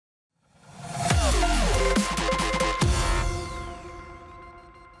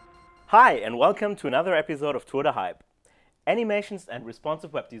Hi, and welcome to another episode of TourDeHype. Animations and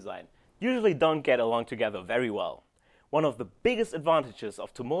responsive web design usually don't get along together very well. One of the biggest advantages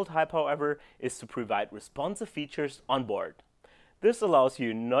of TourDeHype, however, is to provide responsive features on board. This allows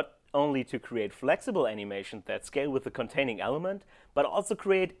you not only to create flexible animations that scale with the containing element, but also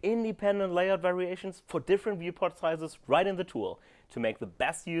create independent layout variations for different viewport sizes right in the tool to make the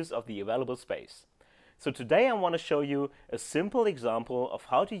best use of the available space. So today I want to show you a simple example of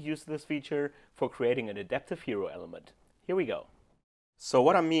how to use this feature for creating an adaptive hero element. Here we go. So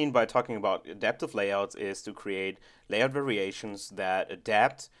what I mean by talking about adaptive layouts is to create layout variations that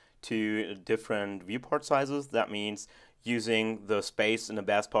adapt to different viewport sizes. That means using the space in the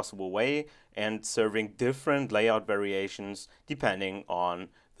best possible way and serving different layout variations depending on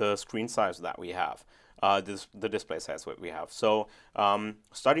the screen size that we have. The display size what we have. So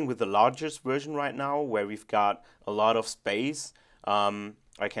starting with the largest version right now, where we've got a lot of space,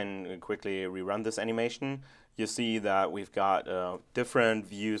 I can quickly rerun this animation. You see that we've got different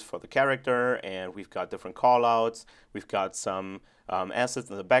views for the character, and we've got different callouts. We've got some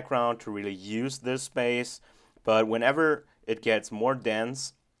assets in the background to really use this space. But whenever it gets more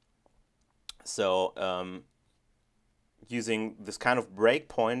dense, so using this kind of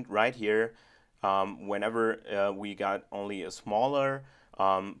breakpoint right here, whenever we got only a smaller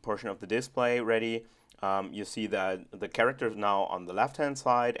portion of the display ready, you see that the character is now on the left-hand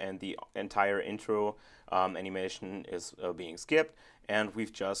side and the entire intro animation is being skipped, and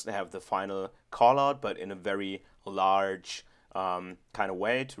we've just have the final callout, but in a very large kind of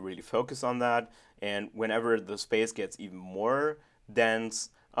way to really focus on that. And whenever the space gets even more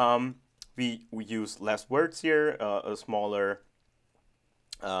dense, we use less words here, a smaller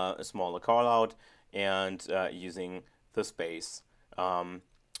call out, and using the space,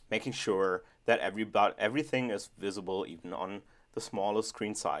 making sure that everything is visible even on the smallest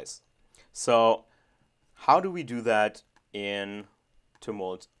screen size. So how do we do that in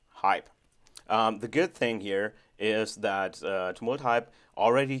TourDeHype? The good thing here is that TourDeHype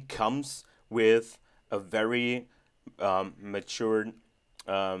already comes with a very matured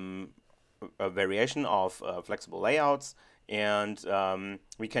variation of flexible layouts, and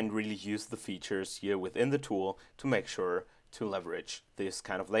we can really use the features here within the tool to make sure to leverage this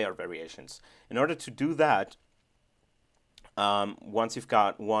kind of layout variations. In order to do that, once you've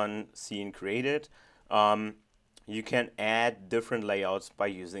got one scene created, you can add different layouts by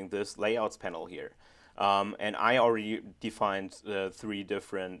using this layouts panel here. And I already defined 3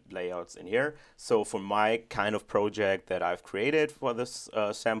 different layouts in here. So for my kind of project that I've created for this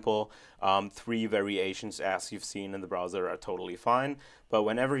sample, 3 variations, as you've seen in the browser, are totally fine. But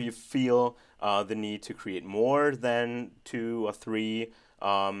whenever you feel the need to create more than 2 or 3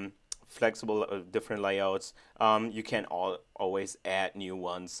 flexible different layouts, you can always add new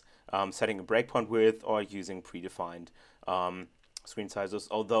ones, setting a breakpoint with or using predefined screen sizes,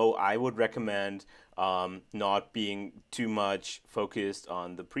 although I would recommend not being too much focused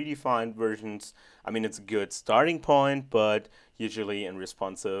on the predefined versions. I mean, it's a good starting point, but usually in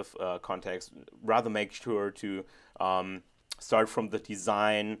responsive context, rather make sure to start from the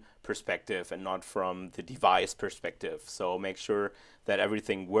design perspective and not from the device perspective. So make sure that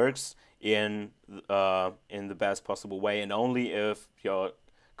everything works in the best possible way, and only if your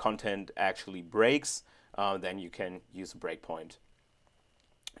content actually breaks, then you can use a breakpoint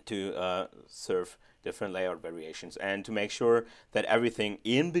to serve different layout variations, and to make sure that everything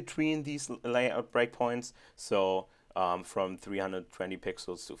in between these layout breakpoints, so from 320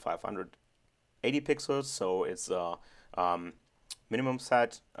 pixels to 580 pixels, so it's a minimum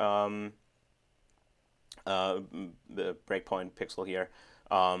set the breakpoint pixel here,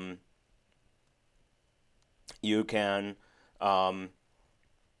 you can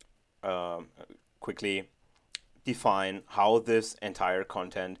quickly define how this entire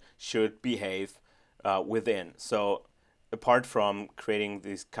content should behave within. So apart from creating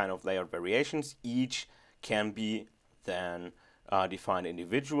these kind of layout variations, each can be then defined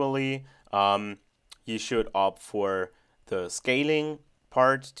individually. You should opt for the scaling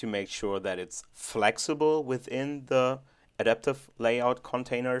part to make sure that it's flexible within the adaptive layout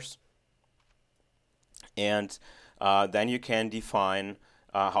containers. And then you can define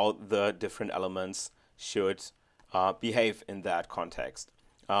how the different elements should behave in that context.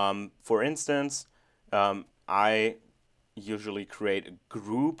 For instance, I usually create a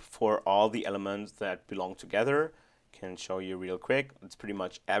group for all the elements that belong together. Can show you real quick. It's pretty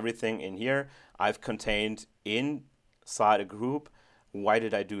much everything in here I've contained inside a group. Why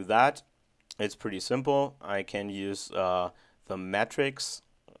did I do that? It's pretty simple. I can use the metrics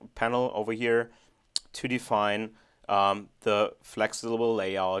panel over here to define the flexible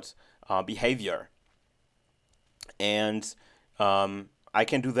layout behavior. And I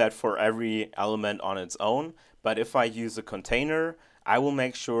can do that for every element on its own, but if I use a container, I will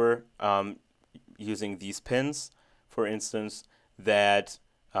make sure, using these pins, for instance, that,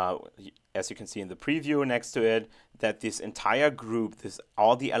 as you can see in the preview next to it, that this entire group,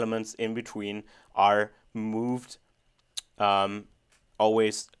 all the elements in between, are moved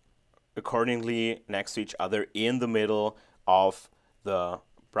always accordingly next to each other in the middle of the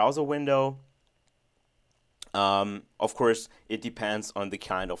browser window. Of course, it depends on the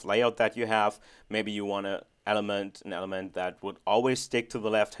kind of layout that you have. Maybe you want an element that would always stick to the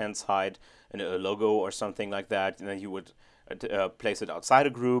left-hand side, and a logo or something like that, and then you would place it outside a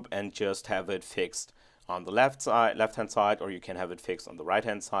group and just have it fixed on the left-hand side, or you can have it fixed on the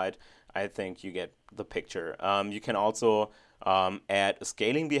right-hand side. I think you get the picture. You can also add a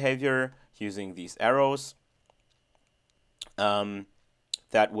scaling behavior using these arrows. That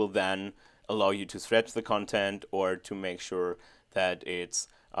will then allow you to stretch the content, or to make sure that it's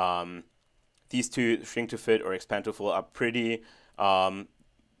these two, shrink to fit or expand to fill, are pretty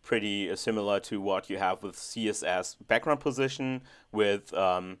similar to what you have with CSS background position with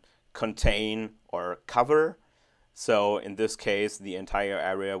contain or cover. So in this case, the entire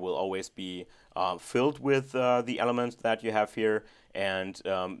area will always be filled with the elements that you have here, and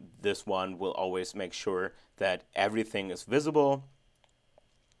this one will always make sure that everything is visible,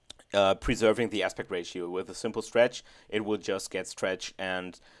 preserving the aspect ratio. With a simple stretch, it will just get stretched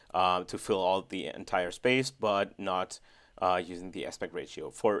and to fill all the entire space, but not using the aspect ratio.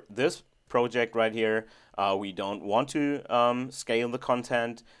 For this project right here, we don't want to scale the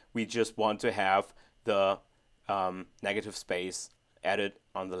content. We just want to have the negative space added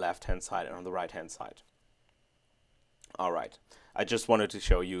on the left-hand side and on the right-hand side. All right. I just wanted to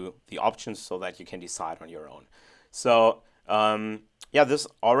show you the options so that you can decide on your own. So yeah, this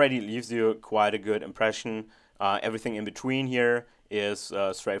already leaves you quite a good impression. Everything in between here is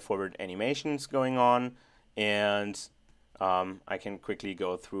straightforward animations going on, and I can quickly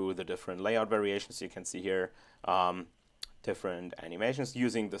go through the different layout variations. You can see here different animations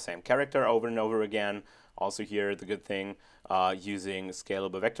using the same character over and over again. Also here, the good thing, using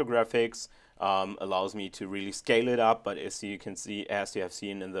scalable vector graphics allows me to really scale it up. But as you can see, as you have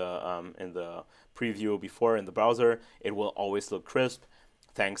seen in the preview before in the browser, it will always look crisp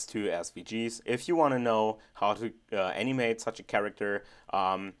thanks to SVGs. If you want to know how to animate such a character,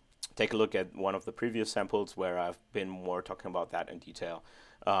 take a look at one of the previous samples where I've been more talking about that in detail.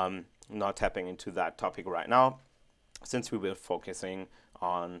 Not tapping into that topic right now, since we were focusing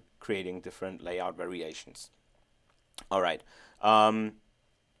on creating different layout variations. All right.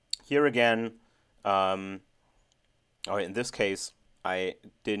 Here again, or in this case, I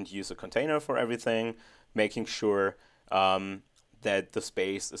didn't use a container for everything, making sure that the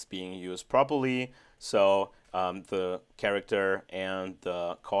space is being used properly. So the character and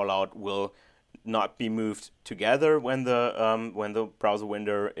the callout will not be moved together when the browser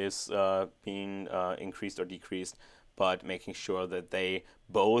window is being increased or decreased, but making sure that they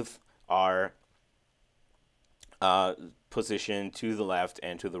both are positioned to the left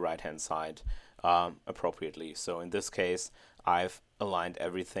and to the right-hand side appropriately. So in this case, I've aligned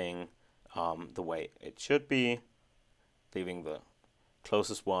everything the way it should be, leaving the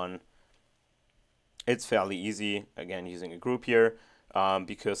closest one. It's fairly easy, again, using a group here,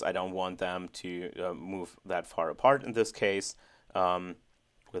 because I don't want them to move that far apart in this case,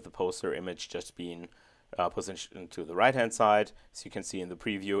 with the poster image just being positioned to the right-hand side. As you can see in the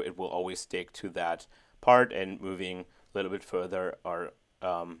preview, it will always stick to that part, and moving a little bit further or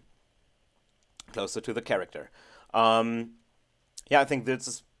closer to the character. Yeah, I think this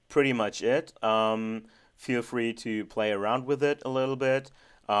is pretty much it. Feel free to play around with it a little bit.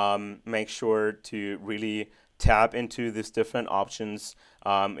 Make sure to really tap into these different options.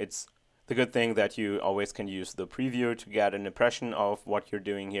 It's the good thing that you always can use the preview to get an impression of what you're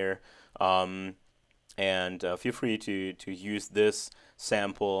doing here. And feel free to use this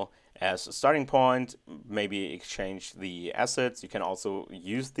sample as a starting point, maybe exchange the assets. You can also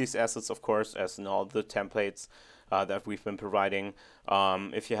use these assets, of course, as in all the templates that we've been providing.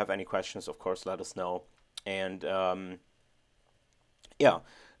 If you have any questions, of course, let us know. And yeah,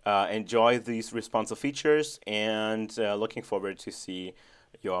 enjoy these responsive features, and looking forward to see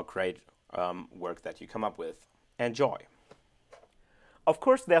your great work that you come up with. Enjoy. Of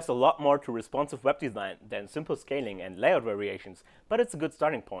course, there's a lot more to responsive web design than simple scaling and layout variations, but it's a good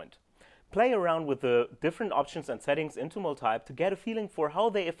starting point. Play around with the different options and settings in TourDeHype to get a feeling for how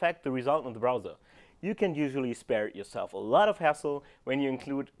they affect the result in the browser. You can usually spare yourself a lot of hassle when you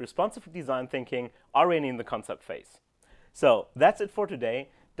include responsive design thinking already in the concept phase. So that's it for today.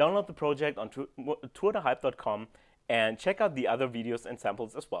 Download the project on TourDeHype.com and check out the other videos and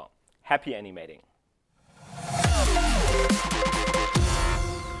samples as well. Happy animating!